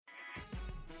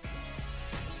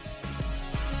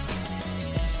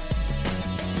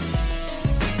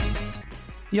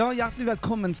Ja, hjertelig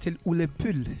velkommen til Ole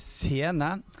Bull Scene.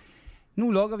 Nå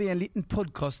lager vi en liten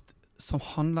podcast som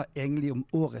handler egentlig om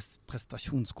årets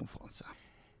prestasjonskonferanse.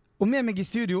 Og med meg i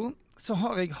studio så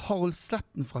har jeg Harald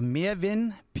Sletten fra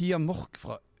Medvind, Pia Mork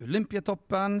fra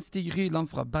Olympiatoppen, Stig Ryland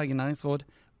fra Bergen Næringsråd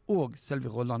og Sølvi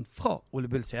Rolland fra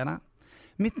Ole Bull Scene.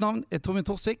 Mitt navn er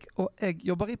Tormund Torsvik, og jeg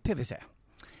jobber i PwC.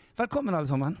 Velkommen alle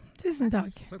sammen. Tusen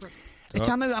takk. Jeg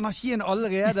kjenner jo energien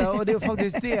allerede, og det er jo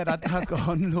faktisk det dette her skal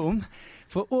handle om.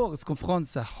 For årets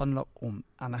konferanse handler om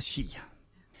energi.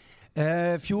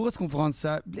 Fjorårets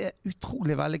konferanse ble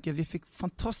utrolig vellykket. Vi fikk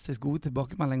fantastisk gode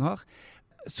tilbakemeldinger.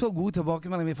 Så gode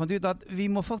tilbakemeldinger vi fant ut at vi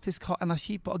må faktisk ha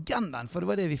energi på agendaen, for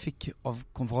det var det vi fikk av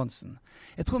konferansen.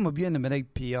 Jeg tror vi må begynne med deg,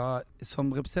 Pia,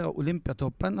 som representerer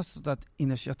Olympiatoppen, og så tatt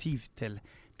initiativ til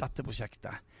dette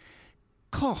prosjektet.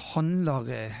 Hva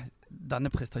handler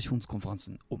denne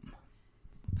prestasjonskonferansen om?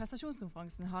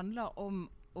 Prestasjonskonferansen handler om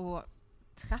å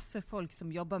treffe folk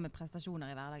som jobber med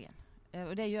prestasjoner i hverdagen.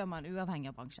 Og det gjør man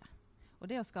uavhengig av bransje. Og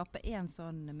det å skape en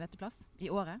sånn møteplass i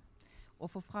året,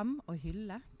 og få frem og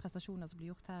hylle prestasjoner som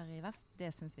blir gjort her i Vest,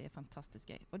 det synes vi er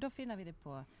fantastisk gøy. Og da finner vi det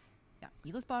på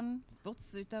idrettsbanen,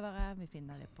 sportsutøvere, vi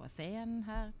finner det på scenen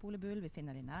her på Ole Bull, vi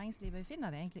finner det i næringslivet, vi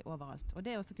finner det egentlig overalt. Og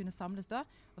det å kunne samles da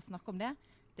og snakke om det,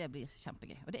 det blir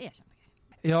kjempegøy. Og det er kjempegøy.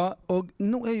 Ja, og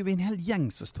nå er jo vi en hel gjeng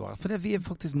som står her, for vi er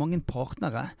faktisk mange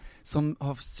partnere som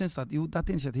har syntes at jo,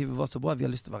 dette initiativet var så bra, vi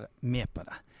har lyst til å være med på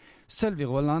det. Sølvi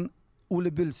Rolland,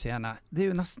 Ole Bull Scene, det er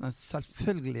jo nesten en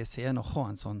selvfølgelig scene å ha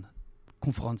en sånn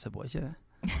konferanse på, ikke det?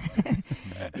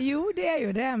 Jo, det er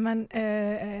jo det, men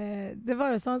det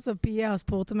var jo sånn som Pia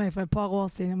spurte meg for et par år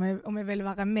siden om jeg ville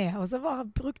være med, og så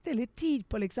brukte jeg litt tid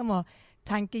på liksom å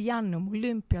tenke gjennom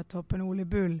Olympiatoppen og Ole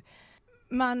Bull.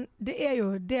 Men det er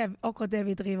jo akkurat det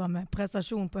vi driver med,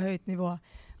 prestasjon på høyt nivå.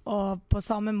 Og på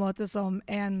samme måte som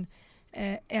en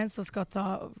som skal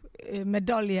ta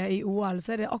medalje i OL,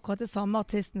 så er det akkurat det samme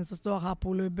artistene som står her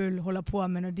på Ole Bull holder på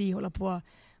med når de holder på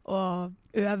å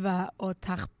øve og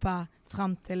terpe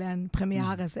frem til en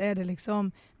premiere, så er det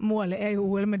liksom, målet er jo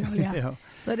OL-medalje. Ja.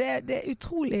 Så det er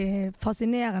utrolig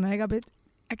fascinerende. Jeg har blitt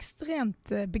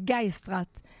ekstremt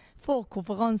begeistret for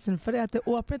konferansen, fordi at det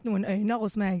åpnet noen øyne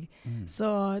hos meg. Så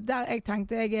der jeg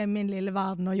tenkte jeg er min lille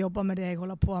verden og jobber med det jeg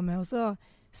holder på med. Og så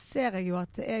ser jeg jo at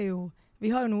det er jo,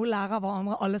 vi har jo noe å lære av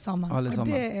hverandre alle sammen. Og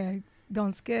det er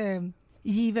ganske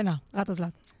givende, rett og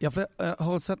slett. Ja, for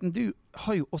Harald Sletten, du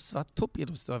har jo også vært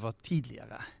toppidrettsutøver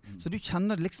tidligere. Så du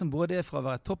kjenner det liksom både fra å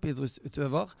være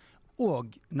toppidrettsutøver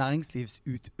og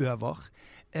næringslivsutøver.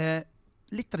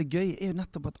 Litt av det gøye er jo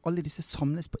nettopp at alle disse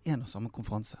samles på en og samme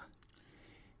konferanse.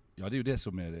 Ja, det er jo det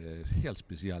som er det helt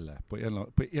spesielle. På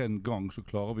en gang så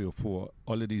klarer vi å få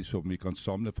alle de som vi kan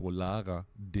samle for å lære,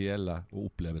 dele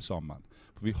og oppleve sammen.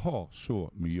 For vi har så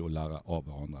mye å lære av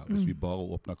hverandre hvis vi bare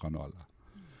åpner kanalene.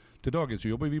 Til dagen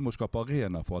så jobber vi med å skape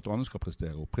arena for at andre skal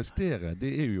prestere. Og prestere, det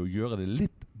er jo å gjøre det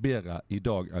litt bedre i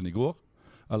dag enn i går.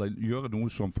 Eller gjøre noe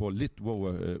som får litt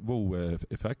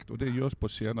wow-effekt. Og det gjøres på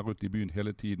scener rundt i byen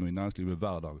hele tiden og i næringslivet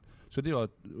hver dag. Så det å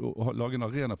lage en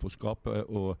arena for å skape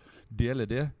og dele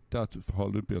det, det har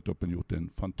Olympiatoppen gjort en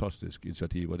fantastisk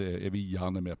initiativ, og det er vi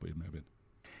gjerne med på i Medvind.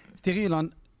 Stig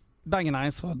Ryland, Bergen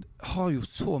Næringsråd har jo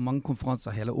så mange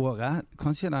konferanser hele året.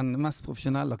 Kanskje den mest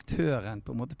profesjonelle aktøren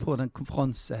på en måte på den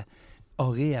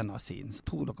konferansearena sin. Så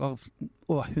tror dere har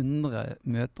over 100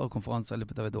 møter og konferanser i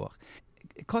løpet av et år.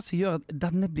 Hva som gjør at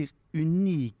denne blir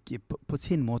unik på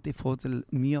sin måte i forhold til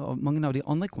mange av de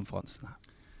andre konferansene?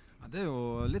 Ja, det er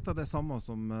jo litt av det samme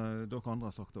som dere andre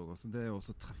har sagt også. Det er jo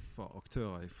også å treffe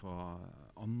aktører fra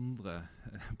andre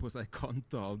på seg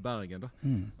kanter av Bergen, da.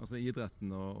 Altså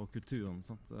idretten og kulturen.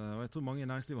 Sant? Og jeg tror mange i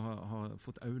næringslivet har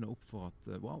fått øynene opp for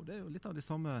at wow, det er jo litt av de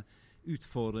samme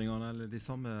utfordringene eller de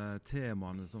samme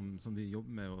temaene som vi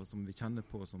jobber med og som vi kjenner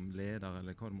på som leder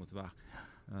eller hva det måtte være.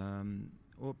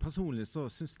 Og personlig så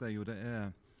synes jeg jo det er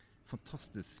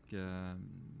fantastisk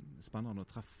spennende å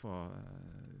treffe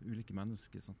ulike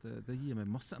mennesker. Sant? Det gir meg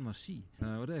masse energi.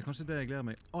 Og det er kanskje det jeg gleder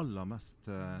meg aller mest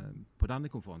på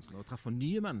denne konferansen. Å treffe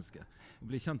nye mennesker. Og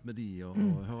bli kjent med de og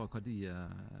høre hva de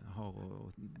har å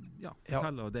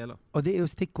fortelle og dele. Og det er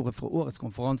jo stikkordet for årets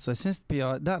konferanse. Jeg synes,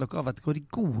 Pia, der dere har vært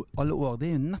gode alle år, det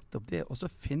er jo nettopp det å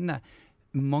finne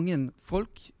mange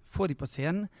folk, få de på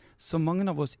scenen, som mange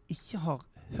av oss ikke har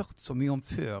hørt så mye om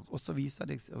før, og så viser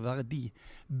det seg å være de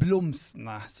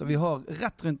blomstene som vi har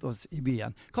rett rundt oss i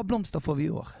byen. Hva blomster får vi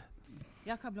i år?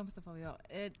 Ja, hva blomster får vi i år?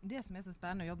 Det som er så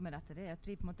spennende å jobbe med dette, det er at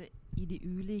vi på en måte i de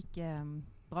ulike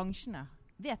bransjene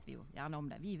vet vi jo gjerne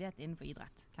om det. Vi vet innenfor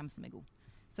idrett hvem som er god.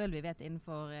 Sølvi vet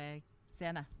innenfor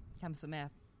scene hvem som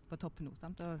er på topp nå,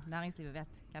 sant? Og næringslivet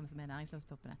vet hvem som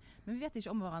næringslivstoppene. Men vi vet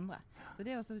ikke om hverandre. Så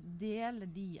det å dele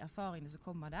de erfaringene som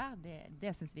kommer der,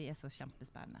 det synes vi så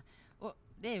kjempespennende. Og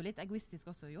det jo litt egoistisk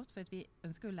også gjort, for vi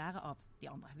ønsker å lære av de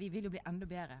andre. Vi vil jo bli enda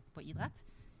bedre på idrett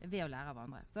ved å lære av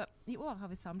andre. Så i år har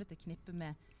vi samlet et knippe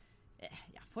med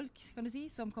folk, kan du si,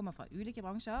 som kommer fra ulike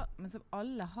bransjer, men som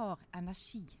alle har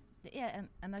energi. Det en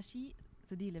energi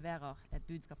som de leverer et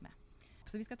budskap med.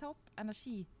 Så vi skal ta opp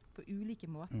energi på ulike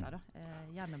måter da,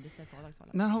 gjennom disse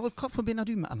foredragsholdene. Men Harald, hva forbinder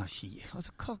du med energi?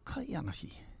 Altså, hva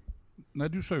energi? Nei,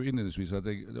 du sa jo innledningsvis at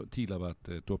jeg tidligere har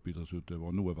vært toppidrettsutøver,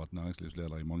 og nå har jeg vært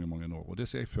næringslivsleder i mange, mange år. Og det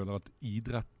jeg føler at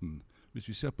idretten, hvis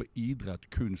vi ser på idrett,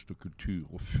 kunst og kultur,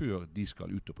 og før de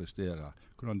skal ut og prestere,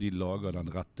 hvordan de lager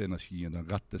den rette energien, den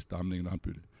rette stemningen,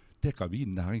 det kan vi i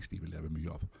næringslivet leve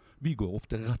mye av. Vi går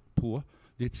ofte rett på,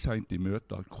 litt sent i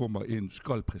møter, kommer inn,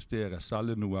 skal prestere,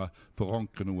 selge noe,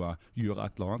 forankre noe, gjøre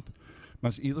et eller annet.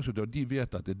 Mens idrettsutøvere, de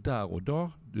vet at det der og da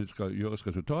det skal gjøres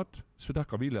resultat, så der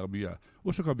kan vi lære mye.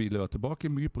 Og så kan vi lære tilbake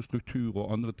mye på struktur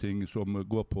og andre ting som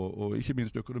går på, og ikke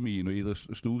minst økonomien og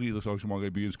store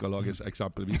idrettsarrangementer i byen skal lages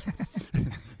eksempelvis,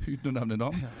 uten å nevne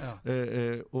navn.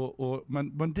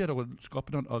 Men det å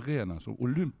skape den arena som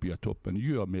Olympiatoppen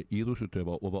gjør med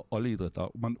idrettsutøvere over alle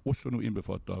idretter, men også nå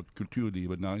innbefatter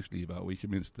kulturlivet, næringslivet og ikke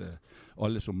minst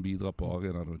alle som bidrar på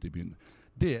arenaen rundt i byen.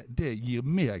 Det gir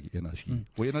meg energi,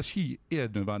 og energi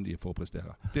nødvendig for å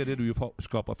prestere. Det det du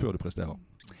skaper før du presterer.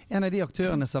 En av de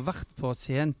aktørene som har vært på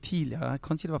scenen tidligere,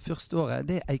 kanskje det var første året,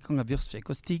 det Eikanger Bjørsvik.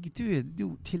 Og Stig, du jo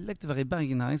tillegg til å være i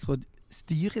Bergen Næringsråd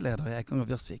styreleder i Eikanger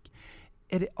Bjørsvik.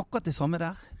 Det akkurat det samme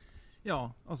der? Ja,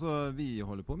 altså vi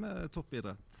holder på med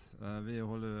toppidrett. Vi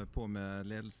holder på med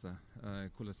ledelse.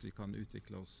 Hvordan vi kan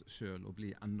utvikle oss selv og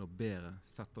bli enda bedre.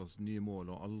 Sette oss nye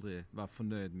mål og aldri være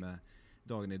fornøyd med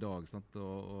dagen i dag, sant?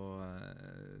 Og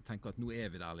tenke at nå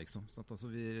vi der liksom. Sant? Altså,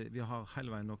 vi har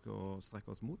hele veien noe å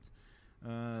strekke oss mot.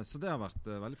 Så det har vært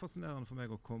veldig fascinerende for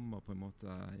meg å komme på en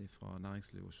måte fra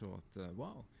næringslivet og se at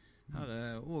wow,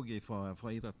 her også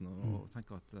fra idretten og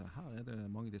tenke at her det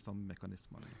mange av de samme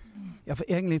mekanismene. Ja, for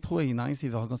egentlig tror jeg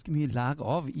næringslivet har ganske mye lære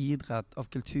av idrett, av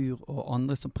kultur og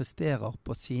andre som presterer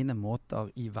på sine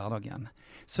måter i hverdagen.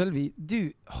 Sølvi,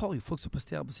 du har jo folk som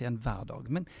presterer på scenen hver dag,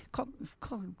 men hva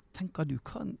tenker du,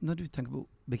 når du tenker på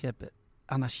begrepet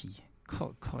energi, hva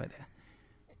det?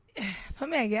 For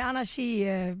meg energi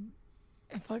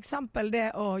for eksempel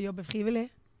det å jobbe frivillig,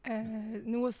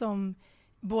 noe som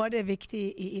både viktig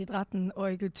i idretten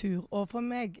og i kultur. Og for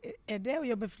meg det å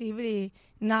jobbe frivillig i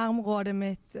nærområdet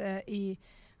mitt, i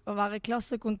å være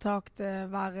klassekontakt,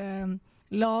 være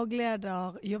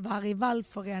lagleder, være i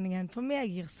velforeningen. For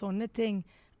meg gir sånne ting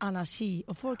energi.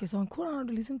 Og folk sånn, hvordan har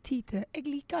du liksom tid til det? Jeg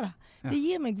liker det. Det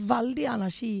gir meg veldig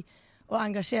energi å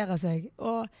engasjere seg.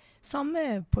 Og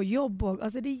samme på jobb også.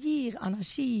 Altså det gir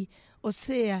energi å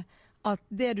se at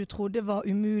det du trodde var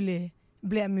umulig,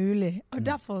 ble mulig. Og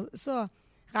derfor så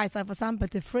reiser jeg for eksempel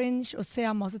til Fringe og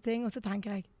ser masse ting, og så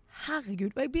tenker jeg,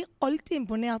 herregud, og jeg blir alltid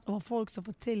imponert over folk som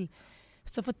får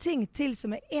ting til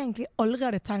som jeg egentlig aldri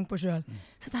hadde tenkt på selv.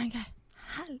 Så tenker jeg,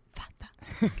 helvete.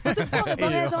 Og så får jeg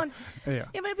bare sånn,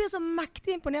 men jeg blir så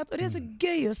mektig imponert, og det så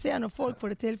gøy å se når folk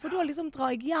får det til, for da liksom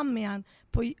drar jeg hjem igjen,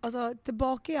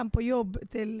 tilbake igjen på jobb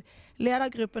til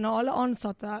ledergruppen og alle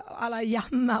ansatte, eller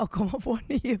hjemme og komme på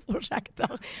nye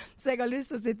prosjekter. Så jeg har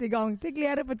lyst til å sitte i gang, til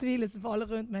glede og fortvilelse for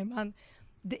alle rundt meg, men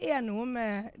det noe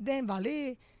med, det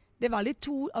veldig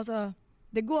altså,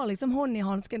 det går liksom hånd i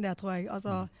hansken det, tror jeg.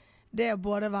 Altså, det å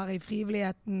både være i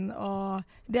frivilligheten, og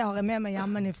det har jeg med meg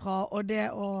hjemmefra, og det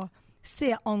å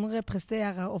se andre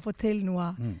prestere og få til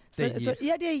noe.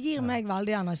 Det gir meg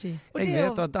veldig energi. Og jeg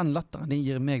vet at den latteren, den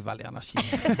gir meg veldig energi.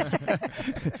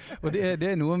 Og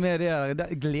det noe med det,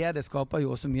 glede skaper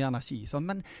jo også mye energi. Sånn.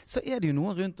 Men så det jo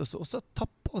noen rundt oss som også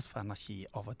tapper oss for energi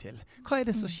av og til. Hva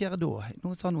det som skjer da?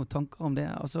 Noen sa noen tanker om det.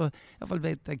 Altså, i hvert fall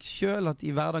vet jeg selv at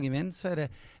i hverdagen min så det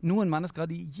noen mennesker,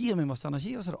 de gir meg masse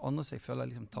energi, og så det andre som jeg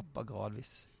føler liksom tapper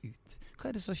gradvis ut. Hva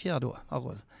det som skjer da,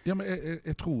 Harald? Ja, men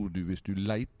jeg tror hvis du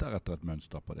leter etter et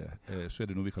mønster på det, så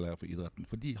det noe vi kan lære for idretten.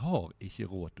 For de har ikke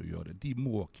råd til å gjøre det. De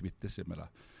må kvitte seg med det.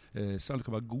 Selv det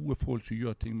kan være gode folk som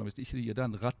gjør ting, men hvis ikke de gir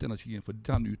den rette energien for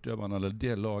den utøveren eller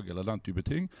det laget eller den type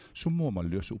ting, så må man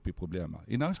løse opp i problemet.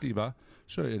 I næringslivet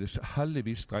så det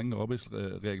heldigvis strenge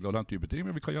arbeidsregler og den type ting,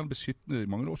 men vi kan gjerne bli sittende i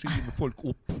mange år, så gir folk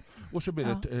opp, og så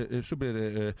blir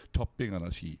det tapping av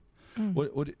energi.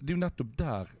 Og det jo nettopp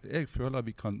der jeg føler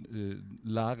vi kan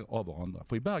lære av hverandre.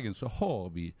 For i Bergen så har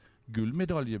vi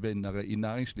gullmedaljevinnere i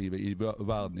næringslivet i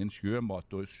verden, innen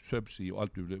sjømat og subsea og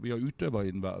alt det. Vi har utøvere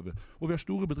innen verden. Og vi har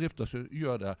store bedrifter som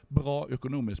gjør det bra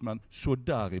økonomisk, men så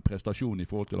der i prestasjon i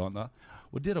forhold til andre.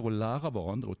 Og det der å lære av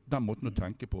hverandre, og den måten å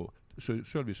tenke på, så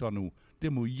selv vi sa nå,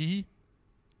 det må gi,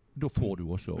 da får du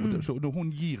også. Og så når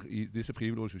hun gir i disse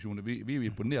frivillige organisasjonene, vi er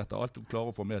imponert av alt hun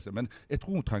klarer å få med seg, men jeg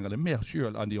tror hun trenger det mer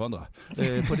selv enn de andre.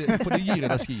 For det gir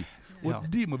energi. Og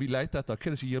de må vi lete etter. Hva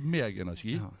er det som gir meg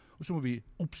energi? Og så må vi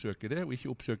oppsøke det, og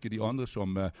ikke oppsøke de andre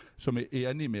som er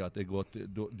enige med at det går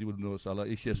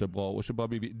eller ikke er så bra, og så bare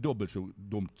blir vi dobbelt så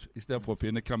dumt, i stedet for å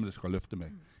finne hvem det skal løfte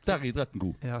meg. Der er idretten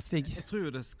god. Ja, Stig. Jeg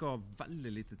tror det skal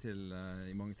veldig lite til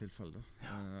i mange tilfeller.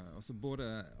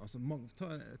 Ta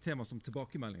et tema som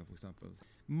tilbakemeldinger for eksempel.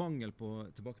 Mangel på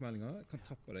tilbakemeldinger kan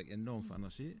tappe deg enormt for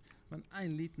energi, men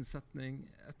en liten setning,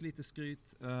 et lite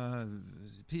skryt.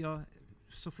 Pia,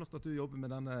 så flott at du jobber med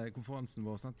denne konferansen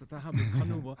vår. Sant? Dette her blir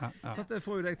kanonbra. Det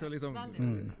får jo deg til å liksom,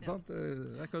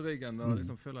 rekke ryggen og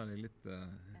liksom føle deg litt...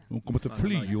 Hun kommer til å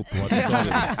fly opp på at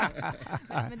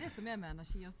Men det som er med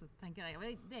energi også, tenker jeg, og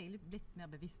det er jeg blitt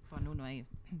mer bevisst på nå når jeg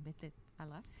er blitt litt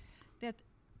eldre, det er at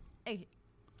jeg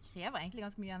krever egentlig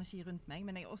ganske mye energi rundt meg,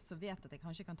 men jeg også vet at jeg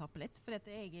kanskje kan tappe litt, fordi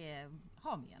at jeg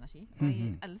har mye energi, og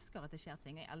jeg elsker at det skjer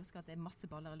ting, jeg elsker at det er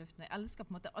masse baller i luften, og jeg elsker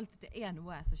på en måte alltid at det er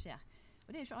noe som skjer.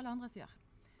 Og det er jo ikke alle andre som gjør.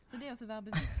 Så det å være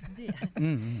bevisst det,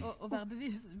 og være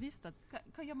bevisst at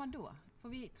hva gjør man da? For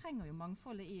vi trenger jo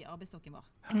mangfoldet i arbeidsstokken vår.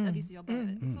 De som jobber,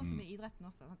 sånn som i idretten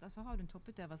også. Altså har du en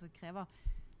topputøver som krever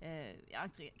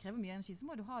mye energi, så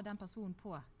må du ha den personen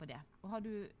på det. Og har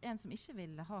du en som ikke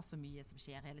vil ha så mye som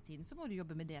skjer hele tiden, så må du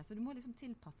jobbe med det. Så du må liksom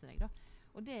tilpasse deg da.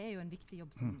 Og det er jo en viktig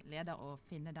jobb som leder å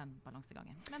finne den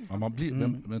balansegangen.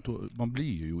 Man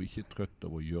blir jo ikke trøtt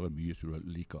av å gjøre mye som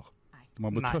du liker.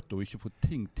 Man blir trøtt av å ikke få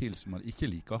ting til som man ikke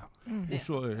liker.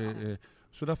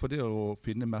 Så derfor det å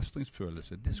finne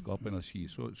mestringsfølelse, det skaper energi.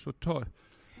 Så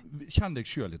kjenn deg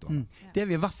selv litt. Det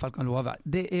vi i hvert fall kan love,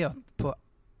 det er at på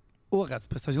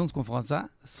årets prestasjonskonferanse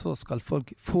så skal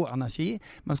folk få energi,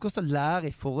 men skal også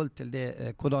lære i forhold til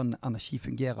det, hvordan energi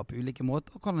fungerer på ulike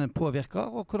måter, og hvordan den påvirker,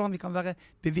 og hvordan vi kan være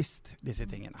bevisst disse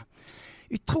tingene.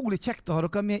 Utrolig kjekt å ha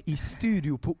dere med i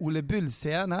studio på Ole Bull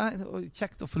scene, og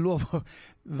kjekt å få lov å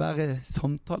være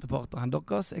samtalepartneren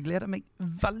deres. Jeg gleder meg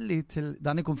veldig til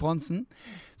denne konferansen.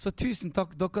 Så tusen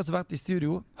takk dere som har vært i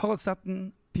studio. Harald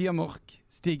Stetten, Pia Mork,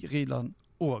 Stig Rydland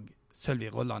og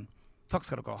Sølvi Rolland. Takk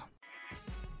skal dere ha.